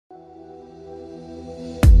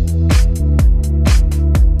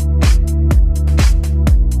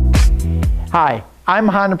Hi, I'm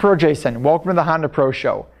Honda Pro Jason. Welcome to the Honda Pro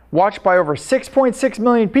Show. Watched by over 6.6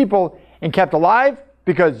 million people and kept alive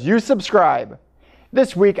because you subscribe.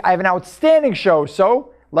 This week I have an outstanding show,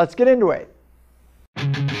 so let's get into it.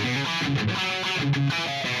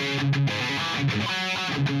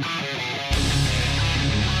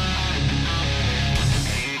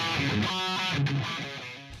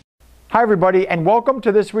 Hi everybody, and welcome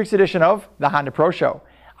to this week's edition of the Honda Pro Show.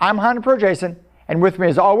 I'm Honda Pro Jason, and with me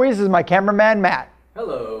as always is my cameraman Matt.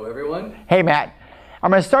 Hello everyone. Hey Matt.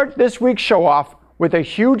 I'm going to start this week's show off with a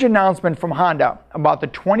huge announcement from Honda about the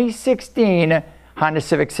 2016 Honda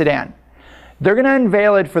Civic sedan. They're going to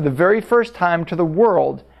unveil it for the very first time to the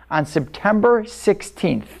world on September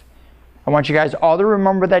 16th. I want you guys all to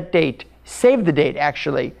remember that date. Save the date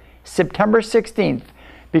actually, September 16th,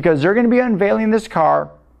 because they're going to be unveiling this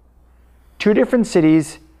car 2 different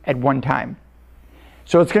cities at one time.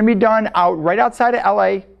 So it's going to be done right outside of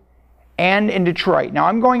LA and in Detroit. Now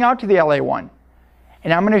I'm going out to the LA one,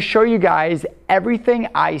 and I'm going to show you guys everything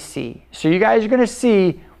I see. So you guys are going to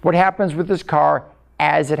see what happens with this car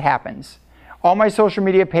as it happens. All my social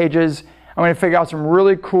media pages, I'm going to figure out some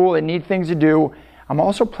really cool and neat things to do. I'm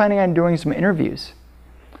also planning on doing some interviews.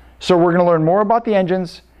 So we're going to learn more about the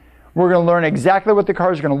engines. We're going to learn exactly what the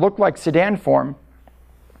car is going to look like sedan form.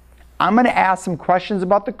 I'm going to ask some questions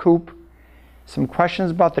about the coupe, some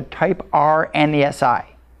questions about the Type R and the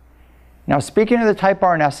SI. Now speaking of the Type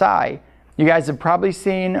R and SI, you guys have probably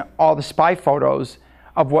seen all the spy photos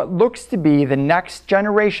of what looks to be the next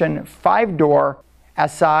generation 5-door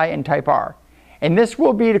SI and Type R. And this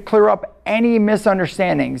will be to clear up any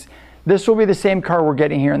misunderstandings. This will be the same car we're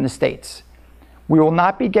getting here in the States. We will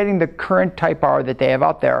not be getting the current Type R that they have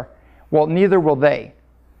out there. Well, neither will they.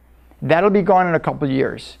 That'll be gone in a couple of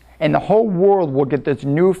years, and the whole world will get this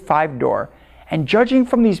new 5-door. And judging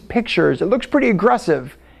from these pictures, it looks pretty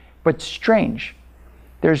aggressive, but strange.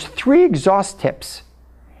 There's 3 exhaust tips.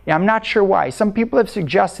 And I'm not sure why. Some people have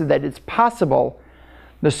suggested that it's possible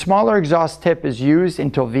the smaller exhaust tip is used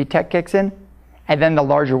until VTEC kicks in, and then the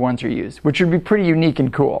larger ones are used, which would be pretty unique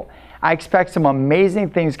and cool. I expect some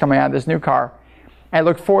amazing things coming out of this new car. I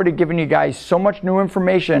look forward to giving you guys so much new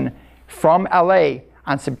information from LA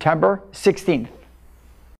on September 16th.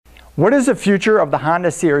 What is the future of the Honda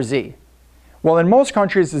CRZ? Well, in most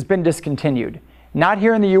countries it's been discontinued. Not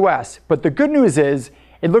here in the US, but the good news is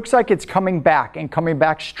it looks like it's coming back and coming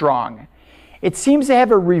back strong. It seems to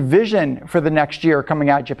have a revision for the next year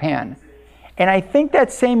coming out of Japan. And I think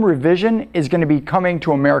that same revision is going to be coming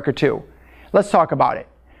to America too. Let's talk about it.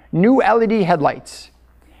 New LED headlights,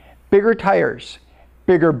 bigger tires,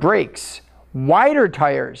 bigger brakes, wider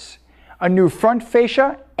tires, a new front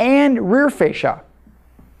fascia and rear fascia.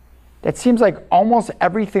 That seems like almost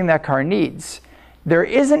everything that car needs. There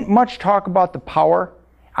isn't much talk about the power.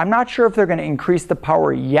 I'm not sure if they're going to increase the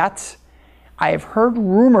power yet. I have heard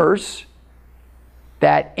rumors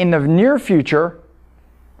that in the near future,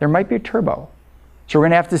 there might be a turbo. So we're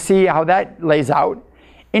going to have to see how that lays out.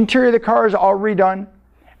 Interior of the car is all redone.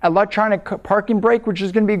 Electronic parking brake, which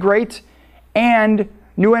is going to be great. And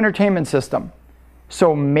new entertainment system.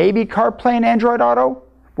 So maybe CarPlay and Android Auto?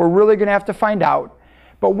 We're really going to have to find out.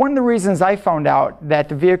 But one of the reasons I found out that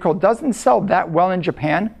the vehicle doesn't sell that well in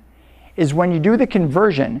Japan is when you do the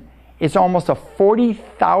conversion, it's almost a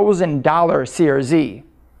 $40,000 CRZ. It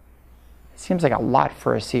seems like a lot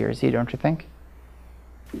for a CRZ, don't you think?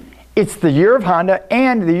 It's the year of Honda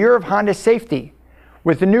and the year of Honda safety,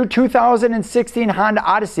 with the new 2016 Honda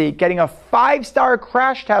Odyssey getting a 5-star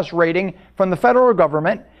crash test rating from the federal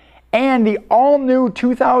government, and the all-new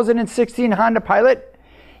 2016 Honda Pilot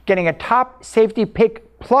getting a Top Safety Pick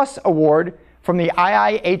Plus award from the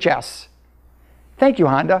IIHS. Thank you,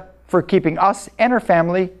 Honda, for keeping us and our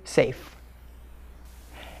family safe.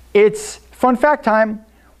 It's fun fact time.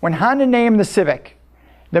 When Honda named the Civic,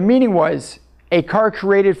 the meaning was a car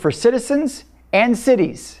created for citizens and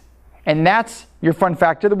cities. And that's your fun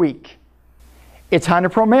fact of the week. It's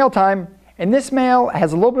Honda Pro mail time, and this mail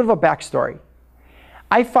has a little bit of a backstory.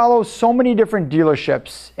 I follow so many different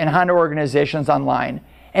dealerships and Honda organizations online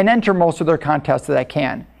and enter most of their contests that I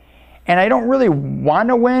can. And I don't really want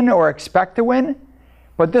to win or expect to win,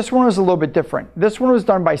 but this one was a little bit different. This one was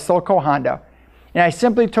done by Silco Honda, and I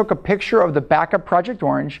simply took a picture of the backup Project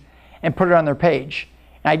Orange and put it on their page.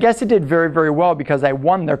 And I guess it did very, very well because I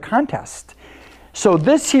won their contest. So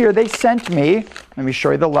this here, they sent me, let me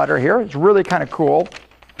show you the letter here. It's really kind of cool.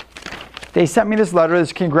 They sent me this letter,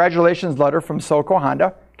 this congratulations letter from Silco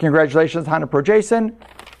Honda. Congratulations, Honda Pro Jason.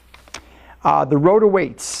 The road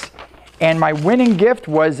awaits. And my winning gift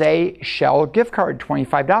was a Shell gift card,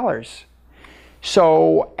 $25.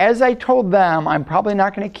 So as I told them, I'm probably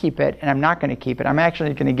not going to keep it, and I'm not going to keep it. I'm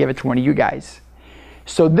actually going to give it to one of you guys.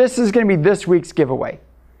 So this is going to be this week's giveaway.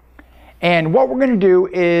 And what we're going to do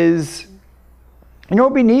is, you know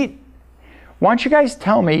what would be neat? Why don't you guys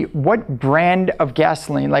tell me what brand of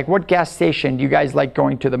gasoline, like what gas station do you guys like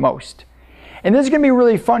going to the most? And this is going to be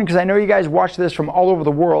really fun because I know you guys watch this from all over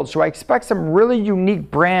the world, so I expect some really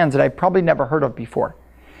unique brands that I've probably never heard of before.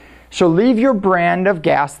 So leave your brand of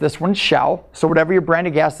gas. This one's Shell. So whatever your brand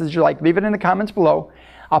of gas is you like, leave it in the comments below.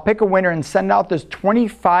 I'll pick a winner and send out this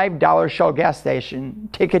 $25 Shell gas station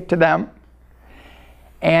ticket to them.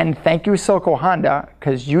 And thank you, Silco Honda,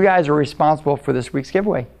 because you guys are responsible for this week's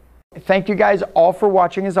giveaway. Thank you guys all for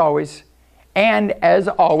watching as always. And as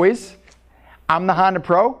always, I'm the Honda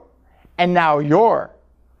Pro, and now you're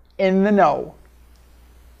in the know.